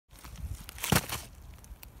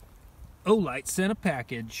Olight sent a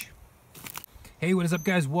package. Hey, what is up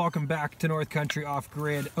guys? Welcome back to North Country Off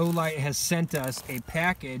Grid. Olight has sent us a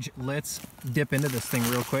package. Let's dip into this thing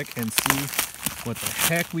real quick and see what the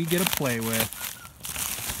heck we get to play with.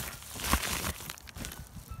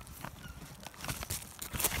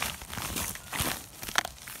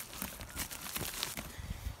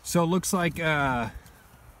 So it looks like an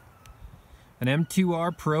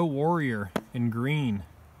M2R Pro Warrior in green.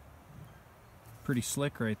 Pretty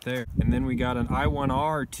slick right there. And then we got an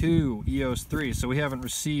S1R II EOS 3. So we haven't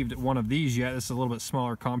received one of these yet. This is a little bit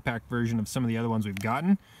smaller, compact version of some of the other ones we've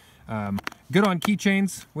gotten. Good on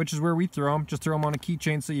keychains, which is where we throw them. Just throw them on a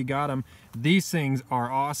keychain so you got them. These things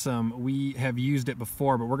are awesome. We have used it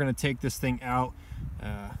before, but we're going to take this thing out,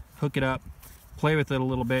 hook it up, play with it a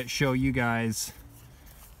little bit, show you guys.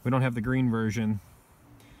 We don't have the green version.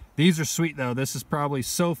 These are sweet though. This is probably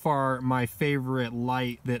so far my favorite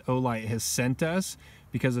light that Olight has sent us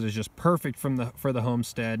because it is just perfect for the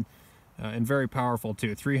homestead and very powerful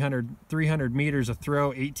too. 300 meters of throw,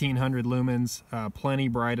 1800 lumens, plenty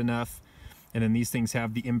bright enough. And then these things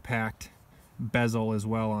have the impact bezel as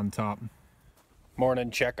well on top.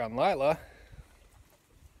 Morning check on Lila.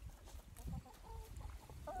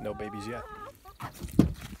 No babies yet.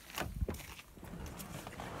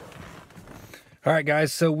 All right,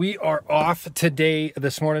 guys, so we are off today.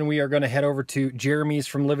 This morning, we are going to head over to Jeremy's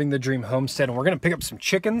from Living the Dream Homestead, and we're going to pick up some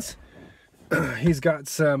chickens. He's got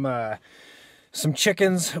some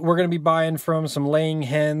chickens we're going to be buying from, some laying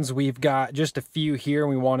hens. We've got just a few here, and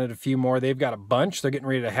we wanted a few more. They've got a bunch. They're getting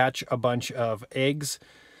ready to hatch a bunch of eggs,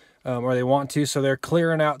 or they want to, so they're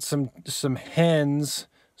clearing out some hens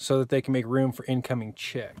so that they can make room for incoming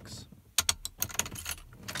chicks.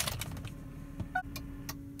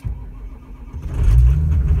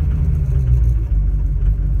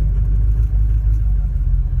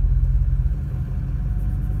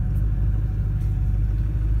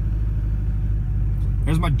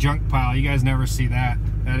 There's my junk pile. You guys never see that.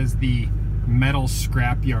 That is the metal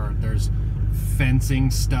scrap yard. There's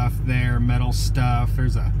fencing stuff there, metal stuff.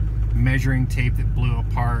 There's a measuring tape that blew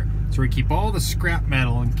apart. So we keep all the scrap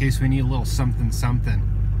metal in case we need a little something. It's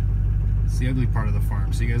the ugly part of the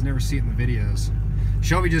farm, so you guys never see it in the videos.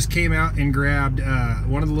 Shelby just came out and grabbed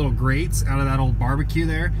one of the little grates out of that old barbecue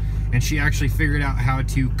there, and she actually figured out how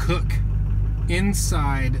to cook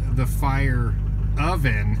inside the fire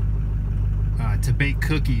oven to bake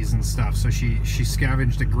cookies and stuff. So she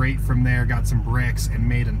scavenged a grate from there, got some bricks, and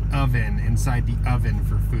made an oven inside the oven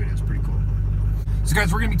for food. It's pretty cool. So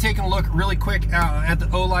guys, we're gonna be taking a look really quick at the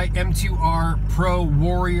Olight M2R Pro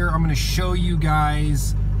Warrior. I'm gonna show you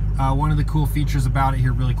guys one of the cool features about it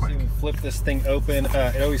here really quick. So we flip this thing open.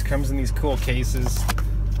 It always comes in these cool cases.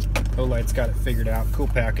 Olight's got it figured out. Cool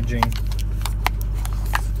packaging.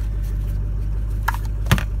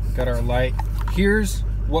 Got our light. Here's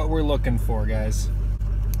what we're looking for, guys.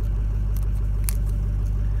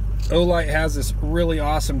 Olight has this really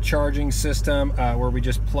awesome charging system where we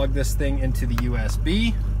just plug this thing into the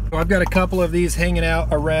USB. So I've got a couple of these hanging out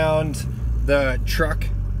around the truck.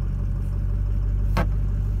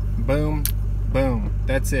 Boom, boom.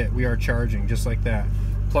 That's it. We are charging just like that.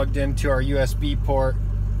 Plugged into our USB port,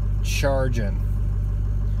 charging.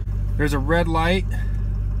 There's a red light.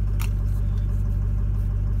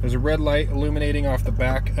 There's a red light illuminating off the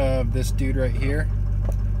back of this dude right here.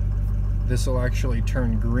 This will actually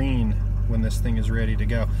turn green when this thing is ready to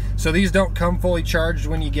go. So these don't come fully charged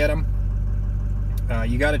when you get them.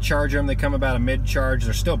 You got to charge them. They come about a mid-charge.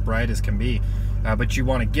 They're still bright as can be. But you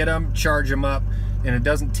want to get them, charge them up, and it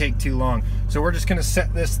doesn't take too long. So we're just going to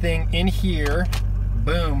set this thing in here.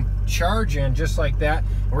 Boom, charge in just like that.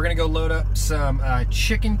 We're going to go load up some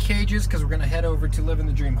chicken cages because we're going to head over to Living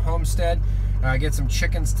the Dream Homestead. Get some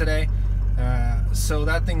chickens today. So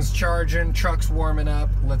that thing's charging, truck's warming up.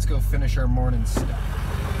 Let's go finish our morning stuff.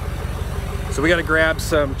 So we got to grab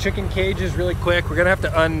some chicken cages really quick. We're gonna have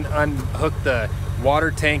to unhook the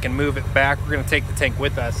water tank and move it back. We're gonna take the tank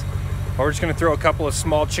with us. We're just gonna throw a couple of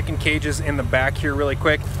small chicken cages in the back here really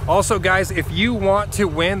quick. Also guys, if you want to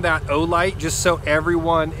win that Olight, just so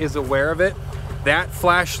everyone is aware of it, that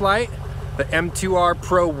flashlight, the M2R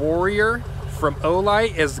Pro Warrior from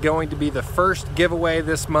Olight, is going to be the first giveaway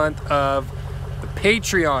this month of the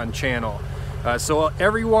Patreon channel. So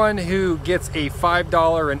everyone who gets a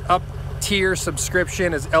 $5 and up tier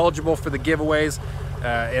subscription is eligible for the giveaways,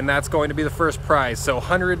 and that's going to be the first prize. So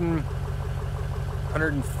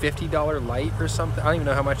 $150 light or something. I don't even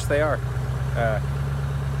know how much they are.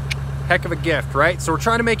 Heck of a gift, right? So we're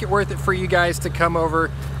trying to make it worth it for you guys to come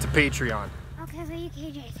over to Patreon. Okay, so you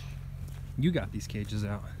cages. You got these cages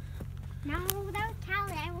out. No, that was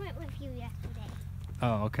Callie. I went with you yesterday.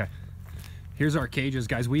 Oh, okay. Here's our cages,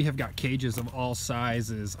 guys. We have got cages of all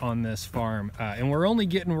sizes on this farm, and we're gonna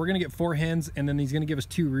get 4 hens, and then he's gonna give us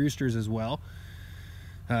 2 roosters as well.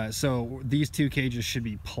 So these 2 cages should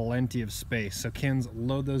be plenty of space. So Ken's,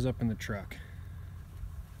 load those up in the truck.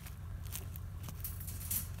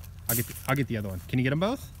 I'll get the other one. Can you get them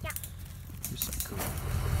both? Yeah. You're so cool.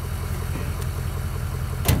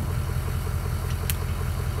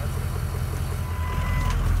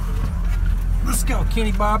 Let's go,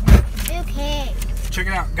 Kenny Bob. Okay. Check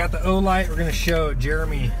it out. Got the Olight. We're gonna show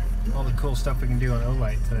Jeremy all the cool stuff we can do on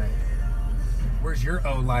Olight today. Where's your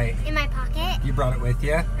Olight? In my pocket. You brought it with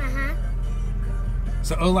you? Uh-huh.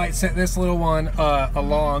 So Olight sent this little one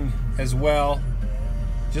along as well.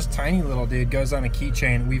 Just tiny little dude, goes on a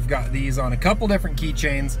keychain. We've got these on a couple different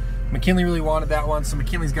keychains. McKinley really wanted that one, so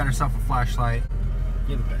McKinley's got herself a flashlight.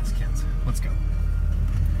 You're the best, Kens. Let's go.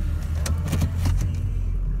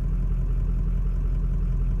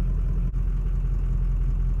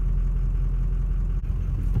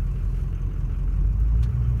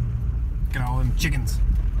 Look at all them chickens.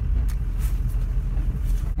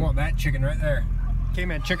 I want that chicken right there. Okay,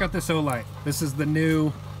 man, check out this Olight. This is the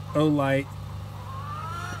new Olight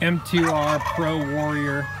M2R Pro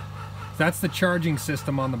Warrior. That's the charging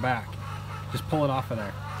system on the back. Just pull it off of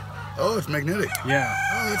there. Oh, it's magnetic. Yeah.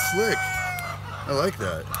 Oh, that's slick. I like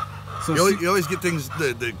that. So you always get things,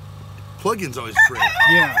 the plug-in's always great.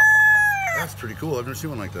 Yeah. That's pretty cool. I've never seen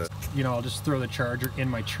one like that. You know, I'll just throw the charger in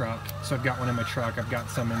my truck. So I've got one in my truck. I've got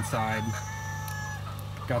some inside.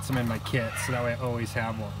 Got some in my kit, so that way I always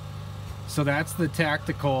have one. So that's the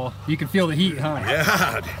tactical. You can feel the heat, huh?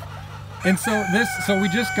 Yeah. And so we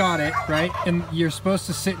just got it, right? And you're supposed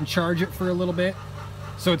to sit and charge it for a little bit.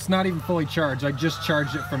 So it's not even fully charged. I just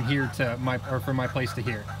charged it from here to from my place to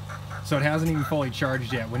here. So it hasn't even fully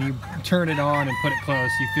charged yet. When you turn it on and put it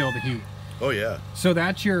close, you feel the heat. Oh yeah. So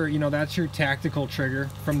that's your, that's your tactical trigger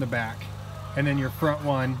from the back. And then your front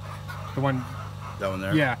one, the one. That one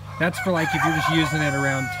there? Yeah, that's for like if you're just using it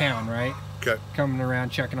around town, right? Okay. Coming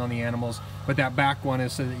around, checking on the animals. But that back one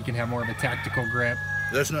is so that you can have more of a tactical grip.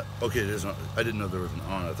 That's not, okay, there's not, I didn't know there was an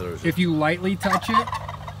on. I thought it was just... If you lightly touch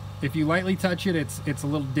it, it's a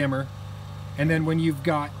little dimmer. And then when you've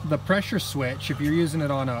got the pressure switch, if you're using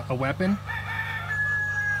it on a weapon,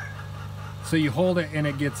 so you hold it and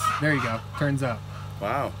it gets, there you go, turns up.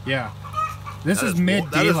 Wow. Yeah. This is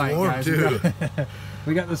mid-daylight, guys. Too.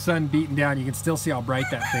 We got the sun beating down. You can still see how bright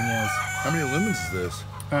that thing is. How many lumens is this?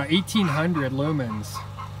 1,800 lumens.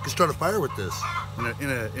 You could start a fire with this in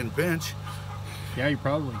a bench. Yeah, you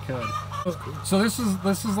probably could. So this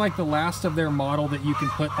is like the last of their model that you can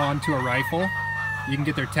put onto a rifle. You can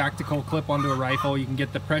get their tactical clip onto a rifle. You can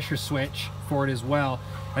get the pressure switch for it as well.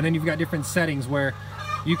 And then you've got different settings where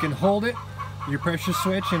you can hold it, your pressure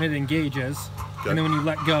switch, and it engages. Okay. And then when you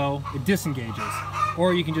let go, it disengages.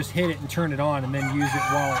 Or you can just hit it and turn it on and then use it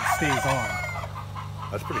while it stays on.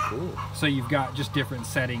 That's pretty cool. So you've got just different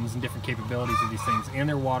settings and different capabilities of these things. And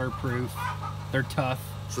they're waterproof. They're tough.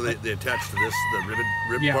 So they attach to this, the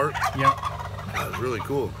rib part? Yeah. That's really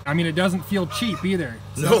cool. I mean, it doesn't feel cheap either.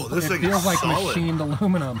 So no, this thing feels is like solid. Machined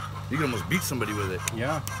aluminum. You can almost beat somebody with it.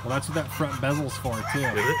 Yeah, well that's what that front bezel's for too. Is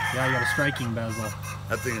it? Yeah, you got a striking bezel.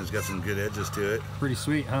 That thing has got some good edges to it. Pretty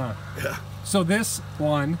sweet, huh? Yeah. So this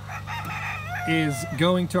one is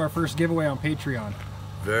going to our first giveaway on Patreon.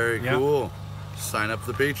 Very cool. Sign up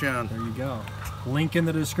for the Patreon. There you go. Link in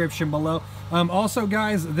the description below. Also,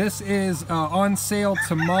 guys, this is on sale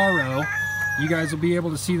tomorrow. You guys will be able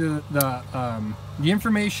to see the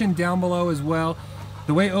information down below as well.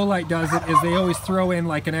 The way Olight does it is they always throw in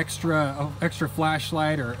like an extra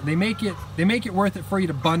flashlight, or they make it worth it for you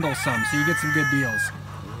to bundle some, so you get some good deals.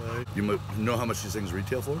 You know how much these things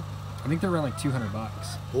retail for? I think they're around like 200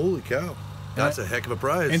 bucks. Holy cow. That's a heck of a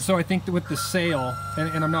price. And so I think that with the sale,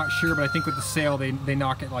 and I'm not sure, but I think with the sale they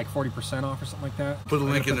knock it like 40% off or something like that. Put a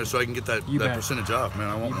link in there so I can get that percentage off, man.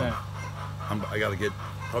 I want one. Bet. I gotta get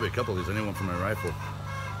probably a couple of these. I need one for my rifle.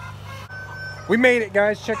 We made it,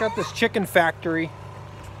 guys. Check out this chicken factory.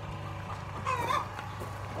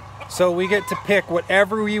 So we get to pick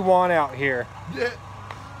whatever we want out here. Yeah.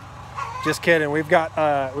 Just kidding. We've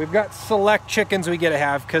got select chickens we get to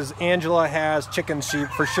have because Angela has chickens she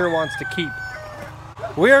for sure wants to keep.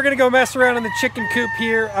 We are going to go mess around in the chicken coop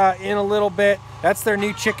here in a little bit. That's their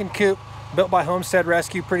new chicken coop built by Homestead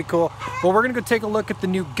Rescue. Pretty cool. But we're going to go take a look at the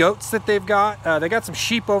new goats that they've got. They got some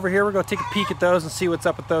sheep over here. We're going to take a peek at those and see what's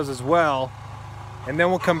up with those as well. And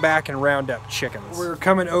then we'll come back and round up chickens. We're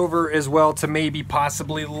coming over as well to maybe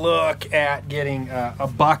possibly look at getting a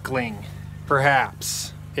buckling,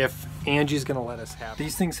 perhaps, if Angie's gonna let us have.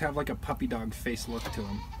 These things have like a puppy dog face look to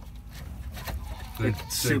them. They're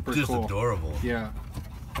super just cool. adorable. Yeah.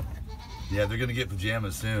 Yeah, they're gonna get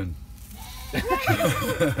pajamas soon.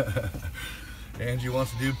 Angie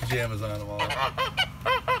wants to do pajamas on them all.